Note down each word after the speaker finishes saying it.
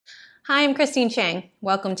Hi, I'm Christine Chang.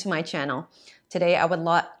 Welcome to my channel. Today I would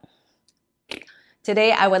like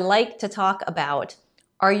to talk about,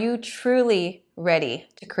 are you truly ready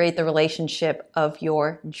to create the relationship of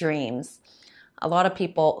your dreams? A lot of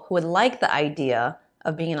people who would like the idea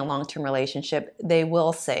of being in a long-term relationship, they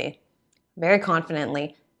will say very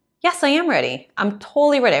confidently, yes, I am ready. I'm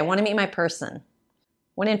totally ready. I want to meet my person.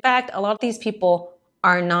 When in fact, a lot of these people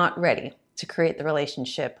are not ready to create the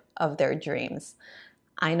relationship of their dreams.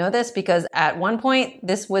 I know this because at one point,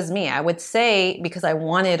 this was me. I would say, because I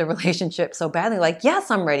wanted a relationship so badly, like,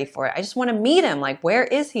 yes, I'm ready for it. I just want to meet him. Like, where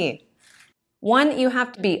is he? One, you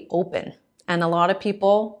have to be open. And a lot of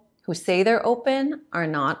people who say they're open are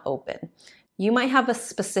not open. You might have a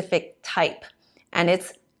specific type, and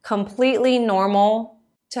it's completely normal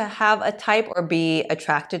to have a type or be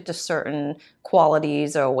attracted to certain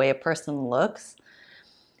qualities or a way a person looks.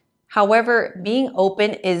 However, being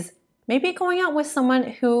open is maybe going out with someone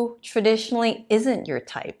who traditionally isn't your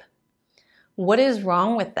type. What is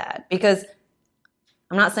wrong with that? Because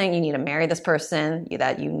I'm not saying you need to marry this person,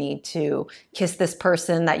 that you need to kiss this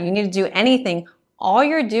person, that you need to do anything. All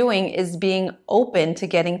you're doing is being open to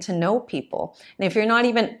getting to know people. And if you're not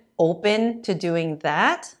even open to doing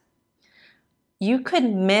that, you could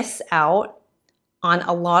miss out on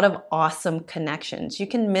a lot of awesome connections. You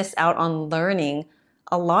can miss out on learning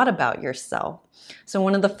a lot about yourself. So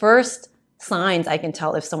one of the first signs I can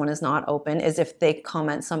tell if someone is not open is if they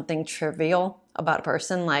comment something trivial about a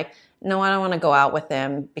person, like, no, I don't want to go out with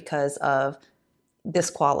him because of this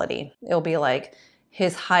quality. It'll be like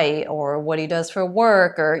his height or what he does for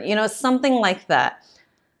work or, something like that.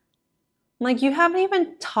 Like, you haven't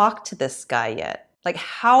even talked to this guy yet. Like,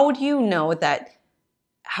 how do you know that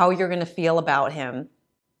how you're going to feel about him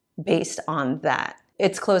based on that?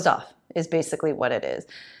 It's closed off is basically what it is.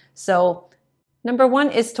 So number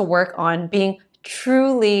one is to work on being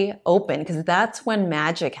truly open, because that's when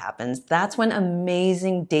magic happens. That's when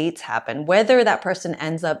amazing dates happen. Whether that person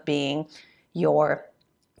ends up being your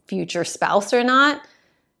future spouse or not,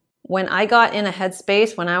 when I got in a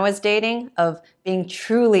headspace when I was dating of being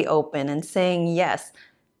truly open and saying yes,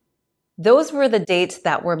 those were the dates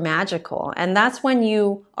that were magical. And that's when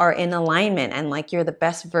you are in alignment and like you're the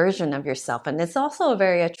best version of yourself. And it's also a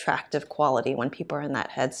very attractive quality when people are in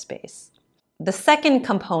that headspace. The second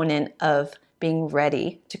component of being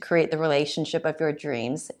ready to create the relationship of your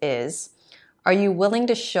dreams is, are you willing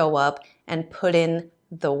to show up and put in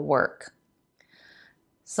the work?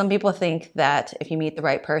 Some people think that if you meet the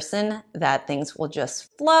right person, that things will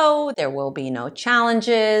just flow, there will be no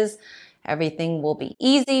challenges, everything will be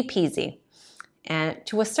easy peasy. And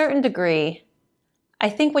to a certain degree,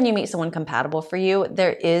 I think when you meet someone compatible for you,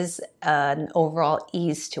 there is an overall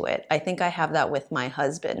ease to it. I think I have that with my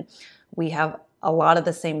husband. We have a lot of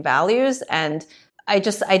the same values, and I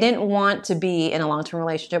didn't want to be in a long-term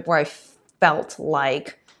relationship where I felt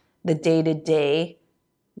like the day-to-day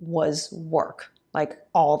was work, like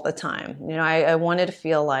all the time. I wanted to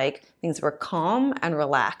feel like things were calm and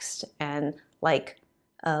relaxed and like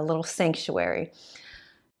a little sanctuary.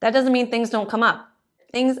 That doesn't mean things don't come up.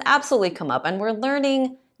 Things absolutely come up, and we're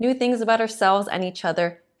learning new things about ourselves and each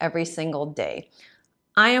other every single day.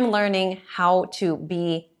 I am learning how to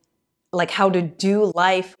do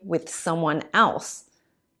life with someone else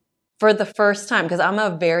for the first time, because I'm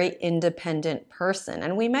a very independent person.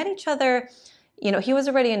 And we met each other, he was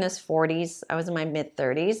already in his 40s, I was in my mid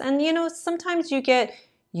 30s. And sometimes you get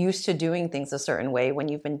used to doing things a certain way when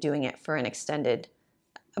you've been doing it for an extended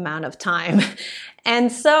amount of time. And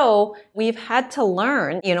so we've had to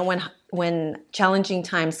learn, when challenging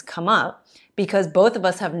times come up, because both of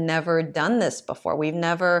us have never done this before. We've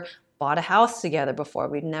never bought a house together before.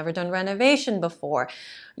 We've never done renovation before.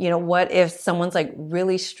 What if someone's like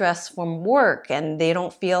really stressed from work and they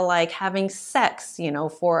don't feel like having sex,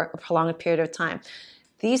 for a prolonged period of time?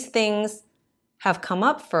 These things have come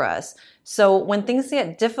up for us. So when things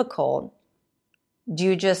get difficult, do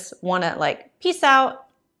you just want to like, peace out?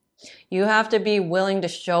 You have to be willing to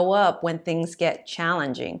show up when things get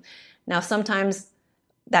challenging. Now, sometimes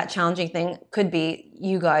that challenging thing could be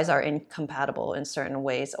you guys are incompatible in certain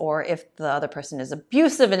ways, or if the other person is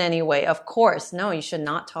abusive in any way, of course, no, you should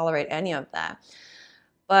not tolerate any of that.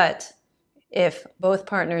 But if both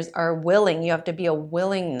partners are willing, you have to be a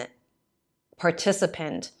willing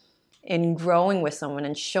participant in growing with someone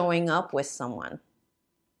and showing up with someone.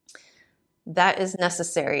 That is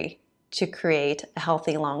necessary to create a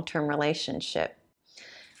healthy long-term relationship.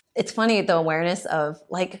 It's funny, the awareness of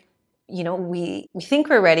like, we think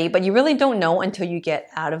we're ready, but you really don't know until you get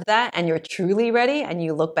out of that and you're truly ready and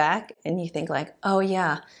you look back and you think like, oh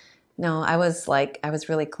yeah, no, I was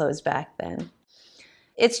really closed back then.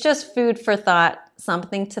 It's just food for thought,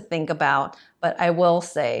 something to think about. But I will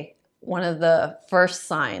say, one of the first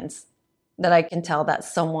signs that I can tell that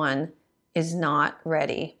someone is not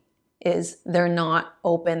ready is they're not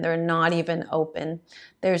open. They're not even open.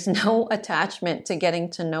 There's no attachment to getting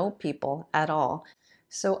to know people at all.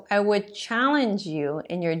 So I would challenge you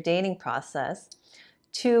in your dating process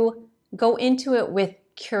to go into it with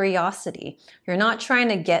curiosity. You're not trying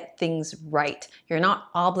to get things right. You're not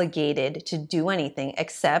obligated to do anything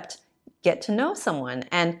except get to know someone.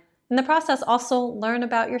 And in the process, also learn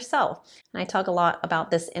about yourself. And I talk a lot about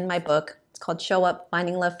this in my book. It's called Show Up,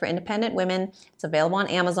 Finding Love for Independent Women. It's available on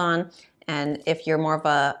Amazon. And if you're more of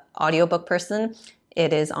an audiobook person,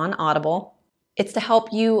 it is on Audible. It's to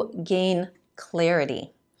help you gain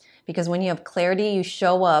clarity. Because when you have clarity, you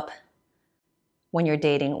show up when you're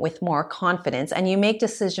dating with more confidence and you make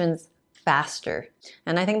decisions faster.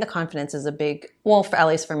 And I think the confidence is a big, well, at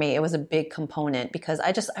least for me, it was a big component because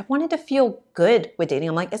I wanted to feel good with dating.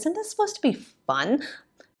 I'm like, isn't this supposed to be fun?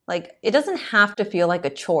 Like, it doesn't have to feel like a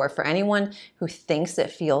chore. For anyone who thinks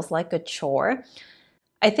it feels like a chore,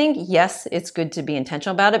 I think, yes, it's good to be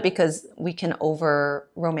intentional about it because we can over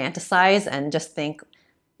romanticize and just think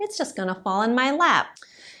it's just gonna fall in my lap.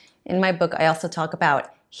 In my book, I also talk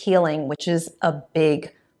about healing, which is a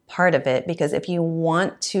big part of it, because if you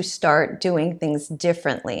want to start doing things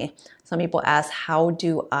differently, some people ask, how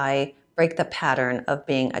do I break the pattern of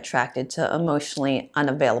being attracted to emotionally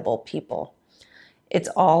unavailable people? It's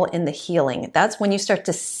all in the healing. That's when you start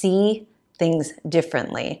to see things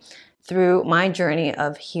differently. Through my journey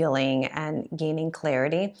of healing and gaining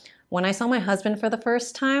clarity, when I saw my husband for the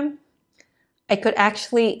first time, I could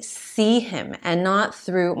actually see him and not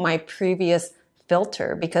through my previous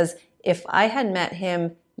filter, because if I had met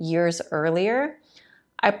him years earlier,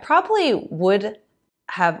 I probably would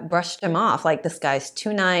have brushed him off like, this guy's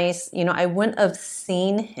too nice. I wouldn't have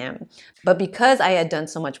seen him. But because I had done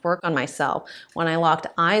so much work on myself, when I locked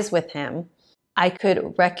eyes with him, I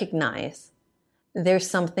could recognize there's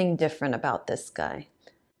something different about this guy.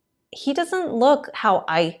 He doesn't look how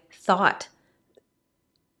I thought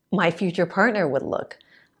my future partner would look.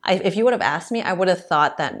 If you would have asked me, I would have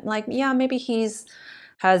thought that, like, yeah, maybe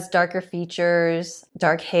has darker features,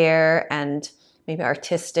 dark hair, and maybe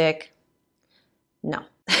artistic. No,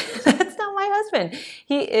 that's not my husband.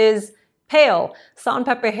 He is pale, salt and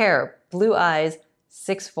pepper hair, blue eyes,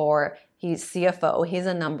 6'4". He's CFO. He's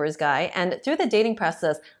a numbers guy. And through the dating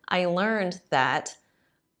process, I learned that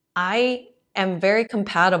I am very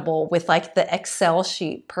compatible with like the Excel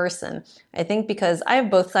sheet person. I think because I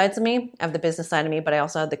have both sides of me. I have the business side of me, but I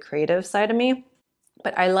also have the creative side of me.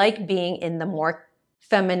 But I like being in the more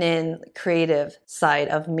feminine, creative side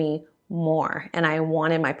of me more. And I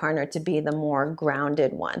wanted my partner to be the more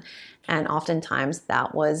grounded one. And oftentimes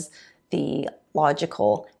that was the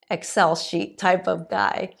logical Excel sheet type of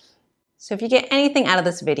guy. So if you get anything out of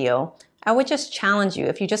this video, I would just challenge you,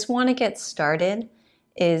 if you just want to get started,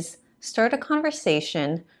 is start a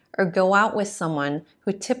conversation or go out with someone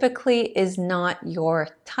who typically is not your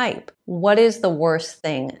type. What is the worst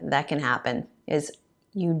thing that can happen is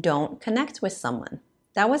you don't connect with someone.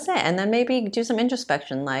 That was it. And then maybe do some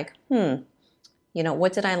introspection like,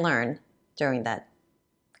 what did I learn during that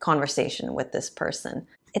conversation with this person?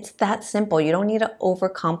 It's that simple. You don't need to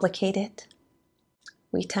overcomplicate it.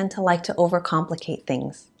 We tend to like to overcomplicate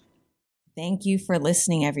things. Thank you for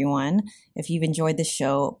listening, everyone. If you've enjoyed the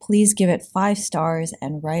show, please give it 5 stars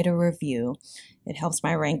and write a review. It helps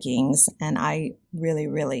my rankings, and I really,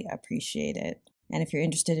 really appreciate it. And if you're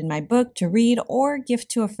interested in my book to read or gift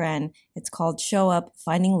to a friend, it's called Show Up,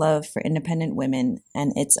 Finding Love for Independent Women,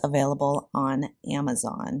 and it's available on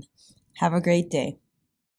Amazon. Have a great day.